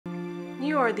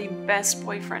You are the best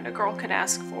boyfriend a girl could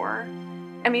ask for.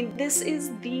 I mean, this is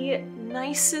the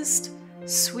nicest,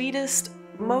 sweetest,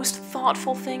 most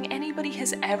thoughtful thing anybody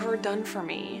has ever done for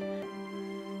me.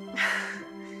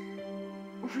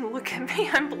 Look at me,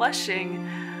 I'm blushing.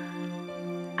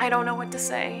 I don't know what to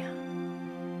say.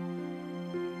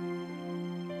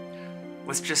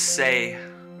 Let's just say,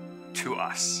 to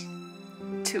us.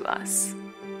 To us.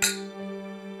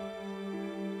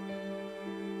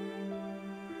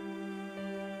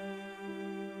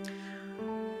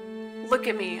 Look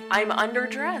at me, I'm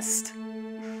underdressed.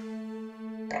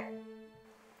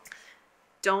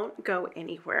 Don't go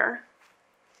anywhere.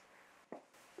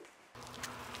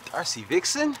 Darcy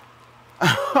Vixen?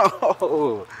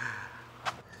 Oh!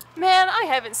 Man, I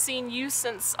haven't seen you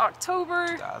since October.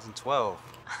 2012.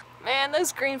 Man,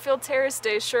 those Greenfield Terrace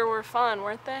days sure were fun,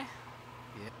 weren't they?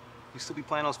 Yeah. You still be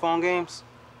playing those phone games?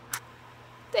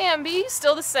 Damn, B,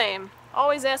 still the same.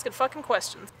 Always asking fucking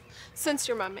questions. Since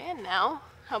you're my man now,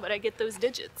 how about I get those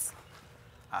digits?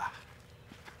 Ah.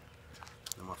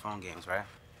 No more phone games, right?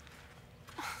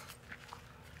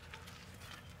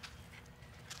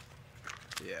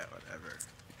 Yeah, whatever.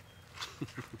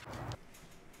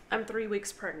 I'm 3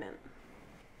 weeks pregnant.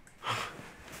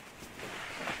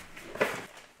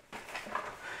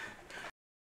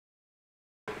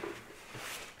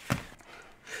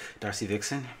 Darcy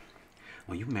Vixen,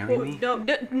 will you marry me? No.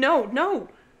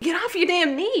 Get off your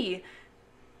damn knee.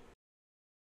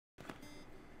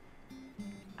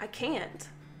 I can't.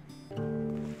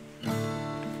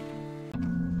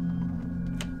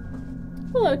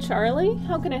 Hello, Charlie.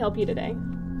 How can I help you today?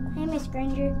 Hey, Miss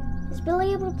Granger. Is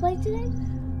Billy able to play today?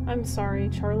 I'm sorry,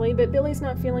 Charlie, but Billy's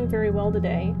not feeling very well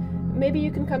today. Maybe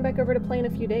you can come back over to play in a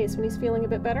few days when he's feeling a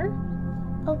bit better?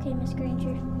 Okay, Miss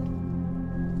Granger.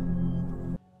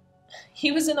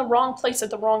 He was in the wrong place at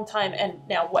the wrong time, and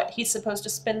now what? He's supposed to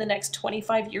spend the next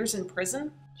 25 years in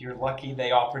prison? You're lucky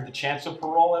they offered the chance of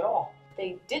parole at all.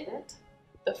 They didn't.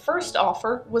 The first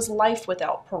offer was life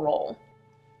without parole.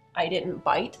 I didn't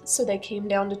bite, so they came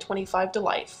down to 25 to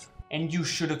life. And you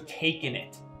should have taken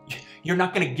it. You're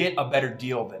not gonna get a better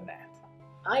deal than that.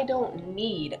 I don't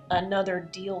need another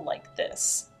deal like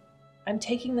this. I'm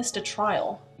taking this to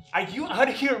trial. Are you out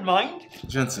of your mind?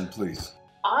 Jensen, please.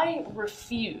 I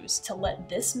refuse to let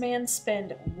this man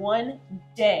spend 1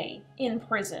 day in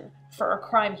prison for a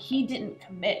crime he didn't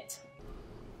commit.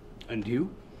 And you?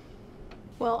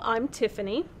 Well, I'm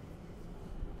Tiffany.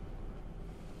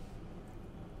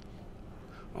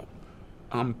 Oh,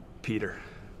 I'm Peter.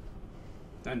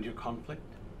 And your conflict?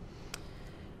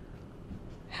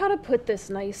 How to put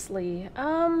this nicely?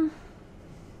 I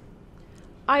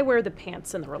wear the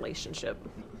pants in the relationship.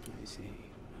 I see.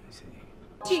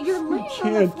 Gee, you're laying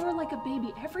on the floor like a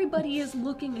baby. Everybody is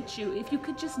looking at you. If you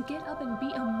could just get up and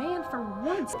be a man for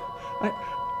once. I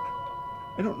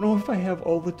don't know if I have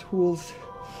all the tools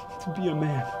to be a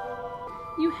man.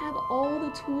 You have all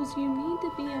the tools you need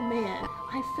to be a man.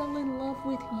 I fell in love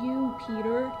with you,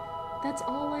 Peter. That's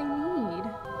all I need.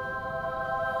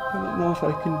 I don't know if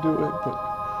I can do it, but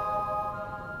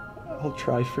I'll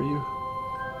try for you.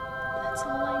 That's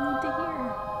all I need to hear.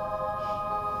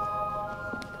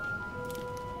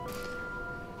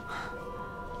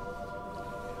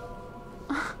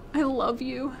 I love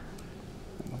you.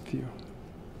 I love you.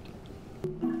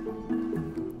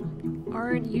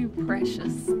 Aren't you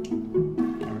precious?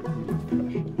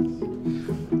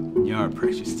 You're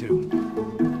precious too.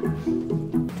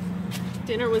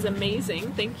 Dinner was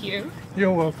amazing, thank you.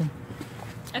 You're welcome.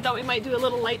 I thought we might do a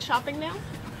little light shopping now.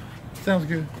 Sounds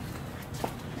good.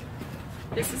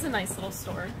 This is a nice little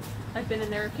store. I've been in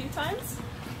there a few times.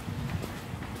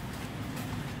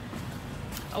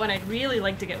 Oh, and I'd really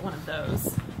like to get one of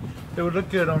those. It would look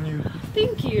good on you.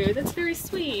 Thank you, that's very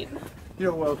sweet.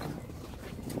 You're welcome.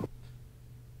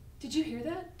 Did you hear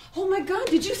that? Oh my god,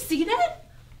 did you see that?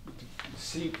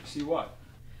 See what?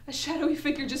 A shadowy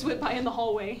figure just went by in the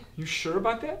hallway. You sure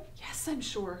about that? Yes, I'm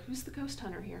sure. Who's the ghost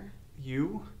hunter here?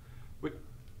 You? Wait,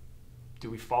 do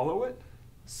we follow it?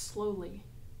 Slowly.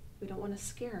 We don't want to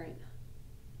scare it.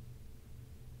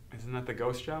 Isn't that the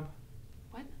ghost job?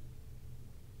 What?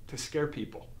 To scare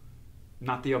people,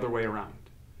 not the other way around.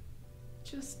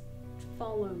 Just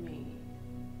follow me.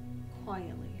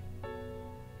 Quietly.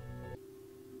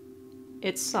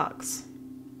 It sucks.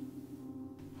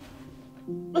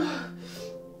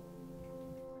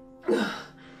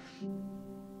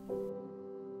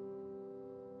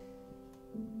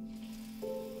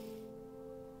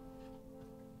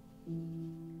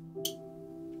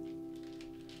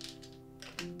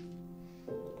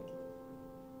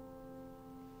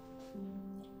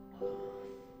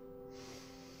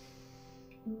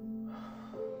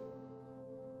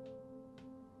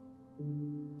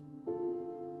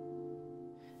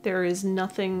 There is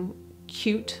nothing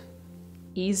cute,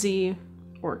 easy,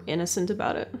 or innocent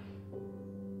about it.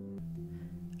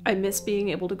 I miss being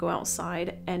able to go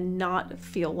outside and not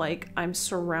feel like I'm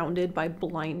surrounded by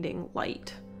blinding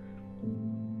light.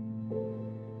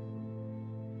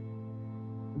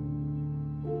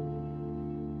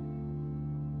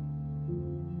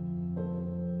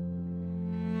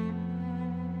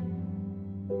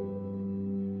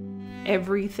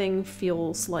 Everything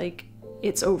feels like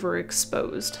it's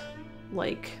overexposed,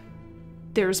 like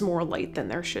there's more light than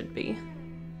there should be.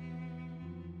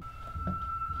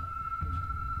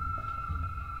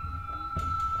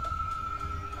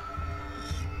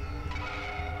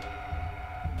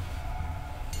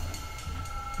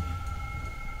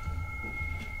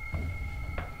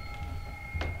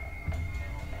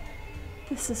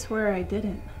 This is where I did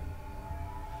it.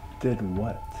 Did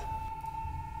what?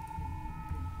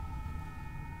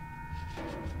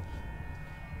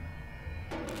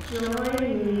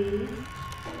 Join me.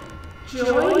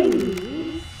 Join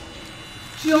me.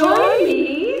 Join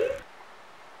me.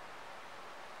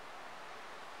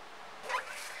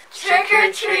 Trick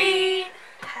or treat.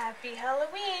 Happy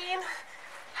Halloween.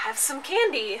 Have some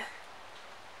candy.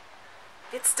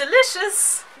 It's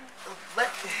delicious.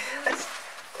 Let's